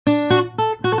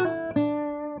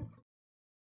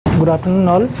Good afternoon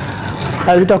all.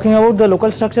 I will be talking about the local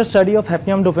structure study of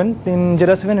hafnium dopant in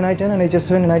ZrSN and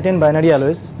HF7 binary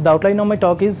alloys. The outline of my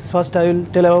talk is, first I will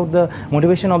tell about the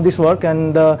motivation of this work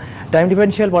and the time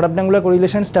differential perpendicular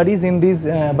correlation studies in these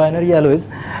binary alloys,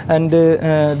 and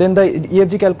then the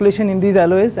EFG calculation in these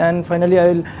alloys, and finally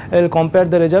I will compare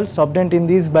the results obtained in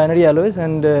these binary alloys,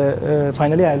 and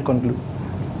finally I will conclude.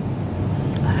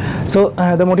 So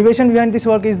the motivation behind this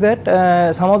work is that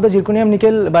some of the zirconium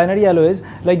nickel binary alloys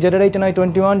like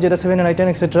ZR8Ni21, ZR7Ni10,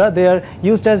 etc., they are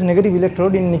used as negative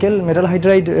electrode in nickel metal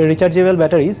hydride rechargeable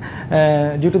batteries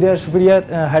due to their superior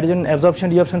hydrogen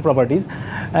absorption deabsorption properties.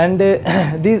 And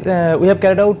these we have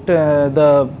carried out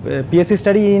the PSC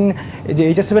study in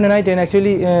HF7Ni10.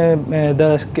 Actually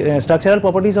the structural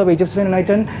properties of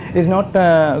HF7Ni10 is not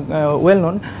well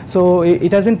known, so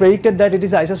it has been predicted that it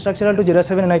is isostructural to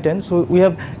ZR7Ni10. So we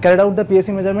have carried out the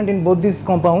PSC measurement in both these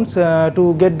compounds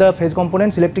to get the phase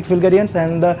components, electric field gradients,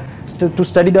 and to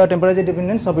study the temperature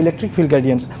dependence of electric field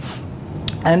gradients.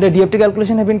 And the DFT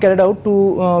calculation have been carried out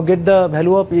to get the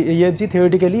value of EFG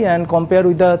theoretically and compare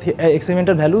with the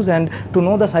experimental values, and to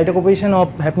know the cytocomposition of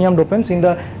hafnium dopants in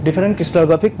the different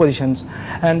crystallographic positions.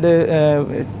 And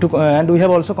we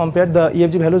have also compared the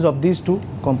EFG values of these two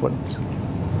components.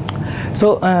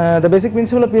 So the basic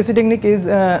principle of PSC technique is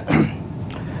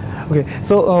okay,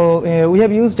 so we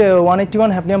have used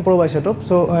 181 hafnium probe isotope.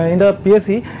 So in the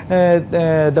PSC,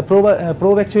 the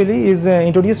probe actually is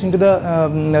introduced into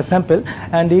the sample,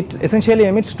 and it essentially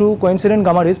emits two coincident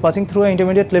gamma rays passing through an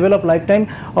intermediate level of lifetime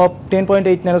of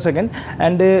 10.8 nanosecond.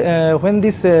 And when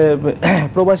this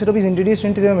probe isotope is introduced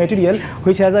into the material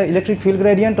which has an electric field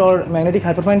gradient or magnetic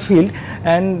hyperfine field,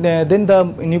 and then the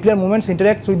nuclear moments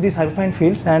interact with these hyperfine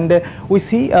fields, and we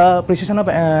see a precision of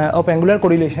angular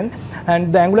correlation,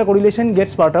 and the angular correlation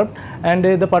gets perturbed, and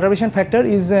the perturbation factor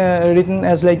is written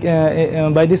as like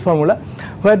by this formula,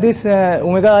 where this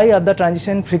omega I are the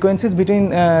transition frequencies between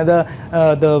the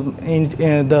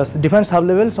different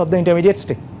sublevels of the intermediate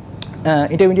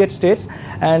states,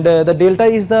 and the delta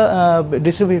is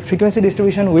the frequency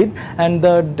distribution width, and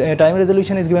the time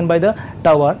resolution is given by the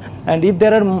tau r. And if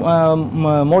there are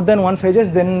more than one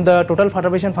phases, then the total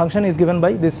perturbation function is given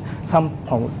by this sum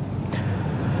formula.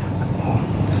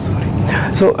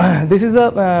 So this is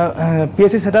the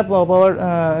PSC setup of our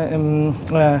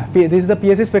this is the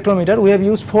PSC spectrometer. We have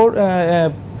used 4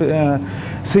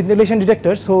 scintillation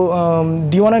detectors. So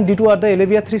D1 and D2 are the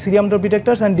LAVR3 cerium drop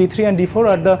detectors, and D3 and D4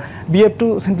 are the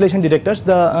BF2 scintillation detectors.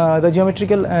 The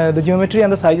geometry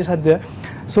and the sizes are there.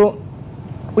 So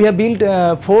we have built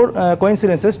 4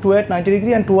 coincidences, 2 at 90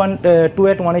 degree and 2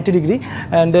 at 180 degree,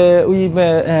 and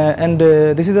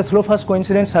this is a slow fast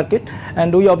coincidence circuit,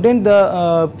 and we obtained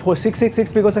the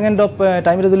 666 picosecond of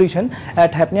time resolution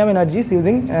at hafnium energies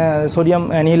using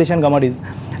sodium annihilation gamma rays,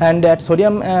 and at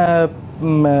sodium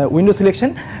window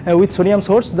selection with sodium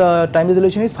source, the time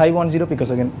resolution is 510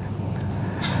 picosecond.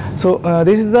 So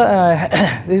this is the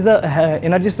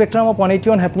energy spectrum of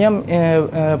 181 hafnium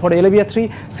for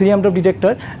LAVR3 cerium drop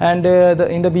detector, and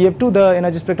in the BF2 the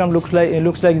energy spectrum looks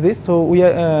like this. So we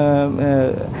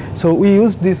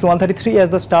used this 133 as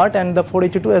the start and the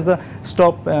 482 as the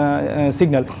stop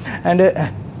signal, and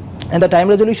the time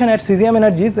resolution at cesium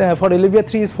energies for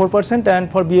LAVR3 is 4%, and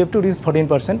for BF2 is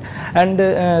 14%, and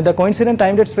the coincident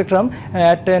time date spectrum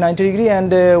at 90 degree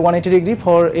and 180 degree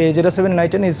for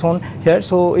ZR7Ni10 is shown here.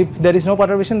 So if there is no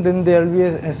perturbation, then there will be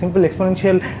a simple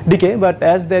exponential decay, but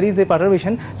as there is a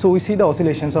perturbation, so we see the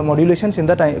oscillations or modulations in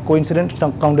the coincident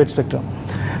count date spectrum.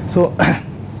 So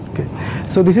okay,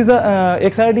 so this is the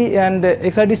XRD and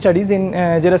XRD studies in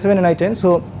ZR7Ni10.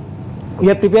 So we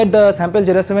have prepared the sample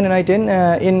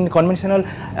ZR7Ni10 in conventional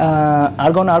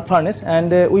argon arc furnace,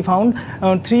 and we found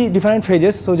 3 different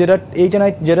phases. So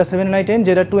ZR7Ni10,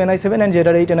 ZR2Ni7, and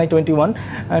ZR8Ni21,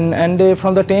 and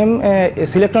from the same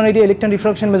selectron area electron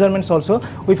diffraction measurements also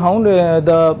we found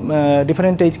the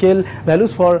different HKL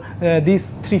values for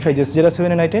these 3 phases,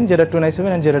 ZR7Ni10, ZR2Ni7,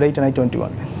 and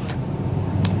ZR8Ni21.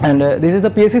 And this is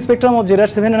the PSC spectrum of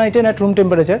ZR7Ni10 at room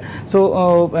temperature. So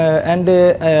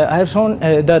I have shown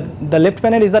the left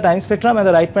panel is the time spectrum, and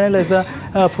the right panel is the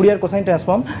Fourier cosine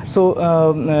transform. So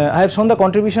I have shown the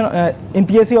contribution in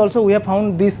PSC also. We have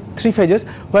found these 3 phases,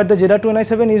 where the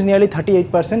ZR2Ni7 is nearly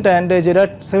 38%, and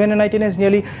ZR7Ni10 is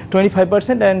nearly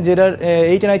 25%, and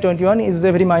ZR8Ni21 is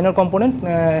a very minor component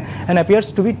and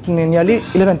appears to be nearly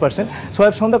 11%. So I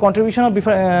have shown the contribution of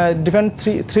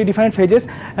three different phases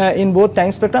in both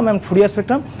time spectrum and Fourier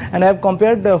spectrum, and I have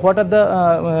compared what are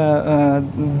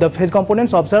the phase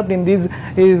components observed in these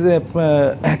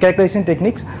characterization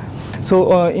techniques.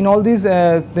 So in all these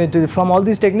from all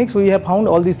these techniques we have found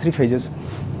all these 3 phases.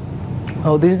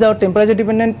 Oh, this is our temperature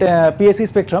dependent PSE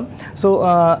spectrum. So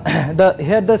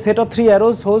here the set of 3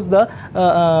 arrows shows the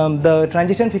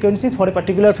transition frequencies for a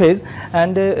particular phase,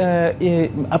 and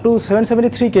up to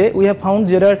 773K we have found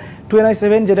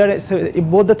ZR2Ni7, ZR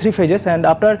both the 3 phases, and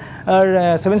after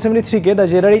 773K the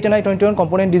ZR8 and I21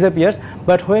 component disappears.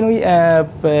 But when we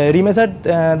remeasured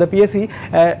the PSE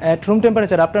at room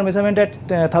temperature after measurement at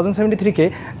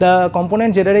 1073K, the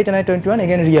component ZR8 and I21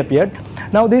 again reappeared.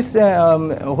 Now this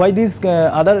why these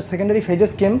other secondary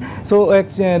phases came. So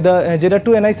the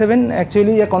ZR2Ni7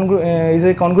 actually is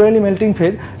a congruently melting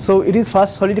phase. So it is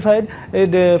first solidified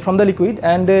from the liquid,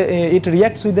 and it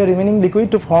reacts with the remaining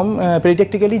liquid to form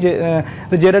peritectically the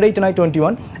ZR8 and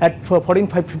I21 at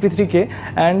 14553K,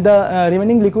 and the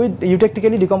remaining liquid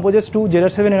eutectically decomposes to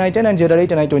ZR7 and I10 and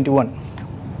ZR8 and I21.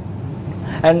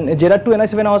 And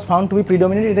ZR2Ni7 was found to be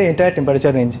predominant in the entire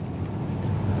temperature range.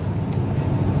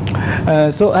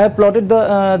 So I have plotted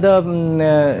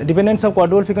the dependence of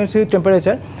quadrupole frequency with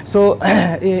temperature. So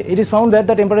it is found that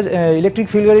the temperature electric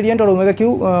field gradient or omega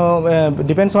q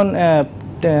depends on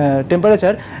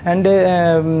temperature, and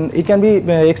it can be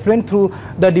explained through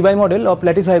the Debye model of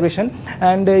lattice vibration.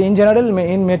 And in general,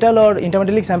 in metal or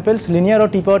intermetallic samples, linear or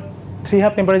T-power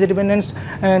 3½ temperature dependence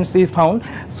is found.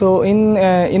 So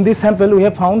in this sample we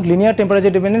have found linear temperature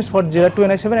dependence for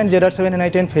ZR2Ni7 and ZR7 and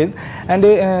I10 phase, and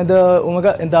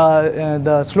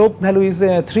the slope value is 3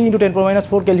 ×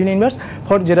 10⁻⁴ Kelvin inverse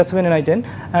for ZR7 and I10,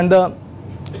 and the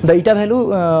eta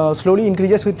value slowly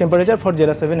increases with temperature for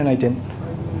ZR7 and I10.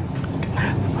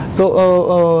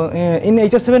 So in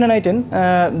HF7 and I10,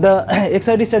 the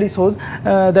XRD study shows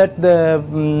that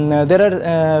there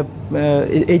are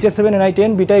HF7 and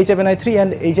I10, beta HF and I3,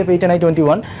 and HF8 and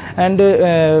I21, and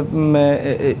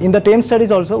in the TAME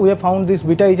studies also we have found this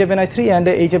beta HF and I3 and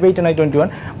HF8 and I21,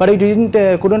 but I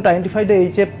couldn't identify the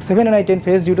HF7 and I10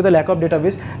 phase due to the lack of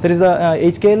database. There is the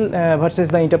HKL versus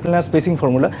the interplanar spacing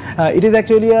formula. It is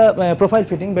actually a profile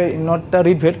fitting, by not a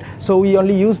Rietveld, so we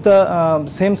only use the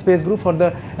same space group for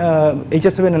the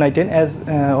HF7 and I10 as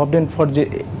obtained for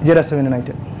ZR7 and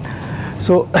I10.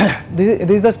 So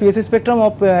this is the PSE spectrum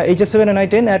of HF7 and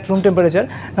I10 at room temperature.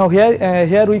 Now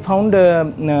here we found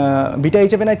beta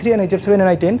HF and I3 and HF7 and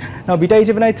I10. Now beta HF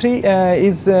and I3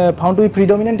 is found to be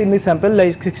predominant in this sample,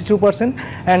 like 62%,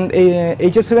 and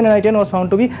HF7 and I10 was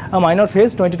found to be a minor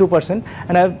phase, 22%,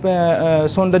 and I have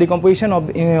shown the decomposition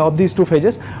of these two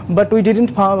phases. But we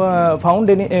didn't find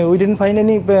any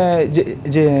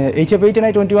HF8 and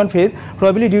I21 phase,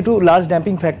 probably due to large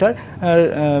damping factor.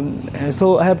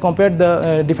 So I have compared the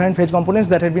different phase components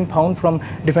that had been found from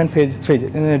different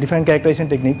different characterization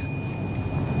techniques.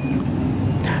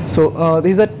 So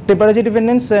this is the temperature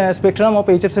dependence spectrum of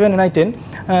HF7 and I10.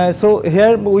 So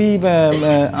here we,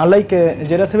 unlike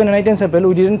ZR7 and I10 sample,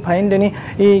 we didn't find any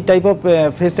type of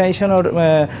phase transition, or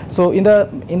so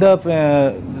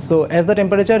so as the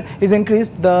temperature is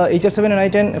increased, the HF7 and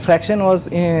I10 fraction was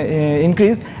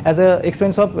increased as a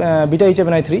expense of beta HF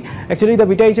and I3. Actually, the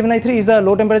beta HF and I3 is a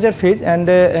low temperature phase, and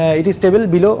it is stable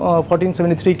below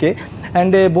 1473K,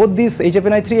 and both these HF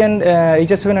and I3 and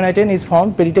HF7 and I10 is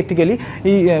formed peritectically.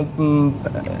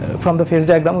 From the phase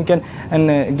diagram we can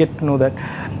get to know that.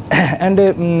 And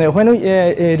when we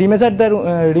remeasured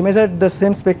the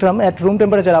same spectrum at room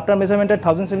temperature after measurement at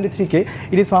 1073K,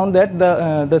 it is found that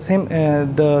the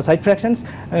side fractions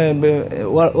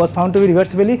was found to be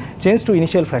reversibly changed to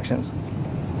initial fractions.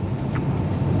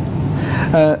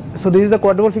 So this is the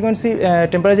quadrupole frequency,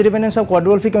 temperature dependence of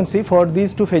quadrupole frequency for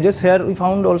these two phases. Here we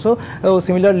found also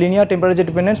similar linear temperature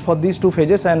dependence for these two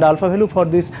phases, and alpha value for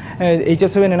this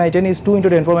HF7 and I10 is 2 ×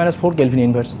 10⁻⁴ Kelvin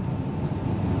inverse.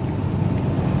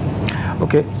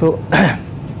 Okay, so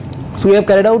so we have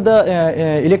carried out the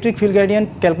electric field gradient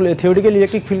theoretical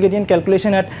electric field gradient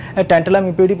calculation at tantalum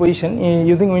impurity position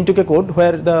using Wien-Tuke code,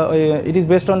 where it is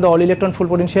based on the all electron full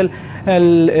potential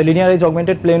linearized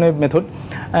augmented plane wave method.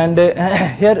 And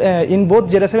here in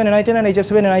both ZR7 and I10 and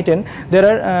HF7 and I10,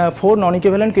 there are 4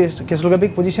 non-equivalent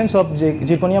crystallographic positions of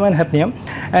zirconium and hafnium.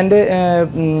 And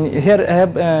here I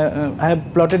have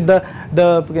plotted the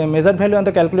measured value and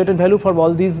the calculated value for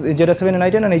all these ZR7 and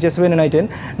I10 and HF7 and I10.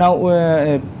 Now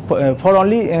for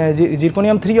only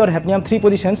zirconium 3 or hafnium 3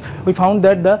 positions, we found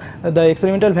that the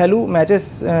experimental value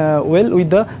matches well with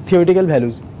the theoretical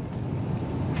values.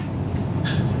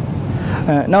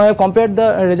 Now I have compared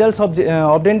the results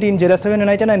obtained in JERA7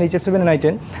 NI10 and HF7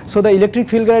 NI10. So the electric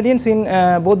field gradients in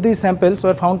both these samples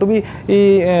were found to be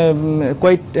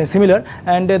quite similar,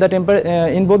 and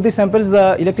in both these samples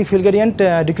the electric field gradient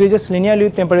decreases linearly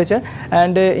with temperature,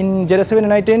 and in JERA7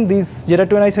 NI10 these JERA2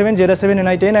 NI7, JERA7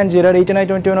 NI10 and JERA8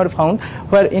 NI21 were found,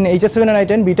 where in HF7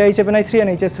 NI10 beta HF NI3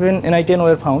 and HF7 NI10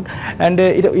 were found, and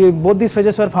both these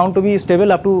phases were found to be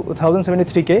stable up to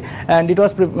 1073 K, and it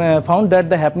was found that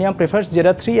the hafnium prefers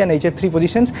JERA3 and HF3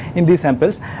 positions in these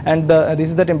samples, and this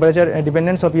is the temperature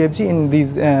dependence of EFG in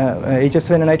these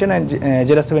HF7 NI10 and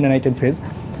JERA7 NI10 phase.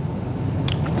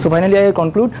 So finally I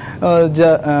conclude,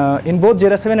 in both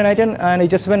JERA7 NI10 and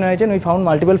HF7 NI10 we found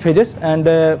multiple phases, and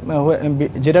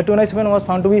JERA2 NI7 was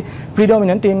found to be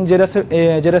predominant in JERA7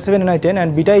 NI10,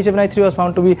 and beta HF NI3 was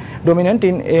found to be dominant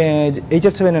in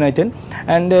HF7 NI10,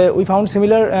 and we found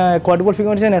similar quadrupole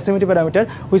frequency and asymmetry parameter,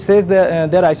 which says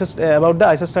about the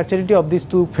isostructurality of these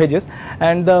two phases,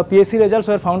 and the PSC results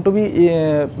were found to be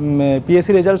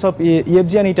PSC results of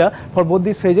EFG and eta for both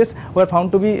these phases were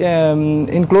found to be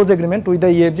in close agreement with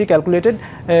the EFG calculated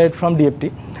from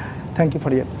DFT. Thank you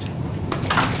for your attention.